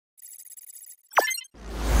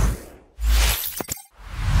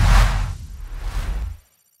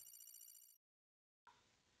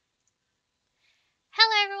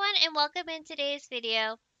and welcome in today's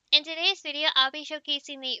video. In today's video, I'll be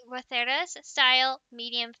showcasing the Rethramis-style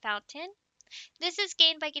Medium Fountain. This is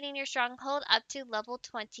gained by getting your stronghold up to level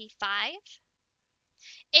 25.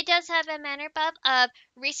 It does have a mana buff of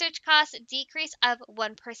research cost decrease of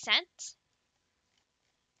 1%.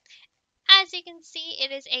 As you can see,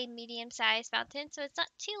 it is a medium-sized fountain, so it's not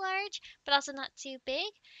too large, but also not too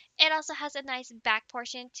big. It also has a nice back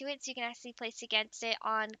portion to it, so you can actually place against it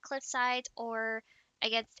on cliff sides or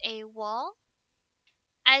against a wall.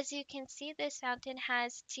 As you can see, this fountain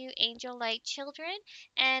has two angel-like children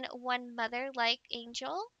and one mother-like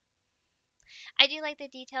angel. I do like the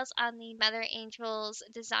details on the mother angel's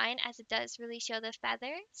design as it does really show the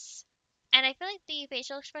feathers. And I feel like the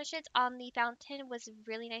facial expressions on the fountain was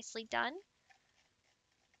really nicely done.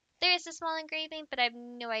 There is a small engraving, but I have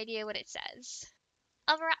no idea what it says.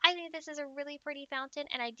 Overall, I think this is a really pretty fountain,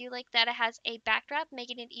 and I do like that it has a backdrop,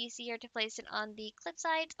 making it easier to place it on the cliff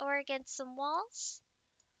sides or against some walls.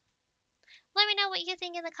 Let me know what you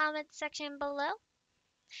think in the comments section below.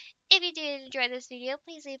 If you did enjoy this video,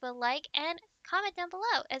 please leave a like and comment down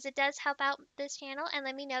below, as it does help out this channel and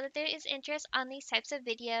let me know that there is interest on these types of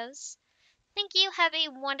videos. Thank you. Have a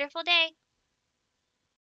wonderful day.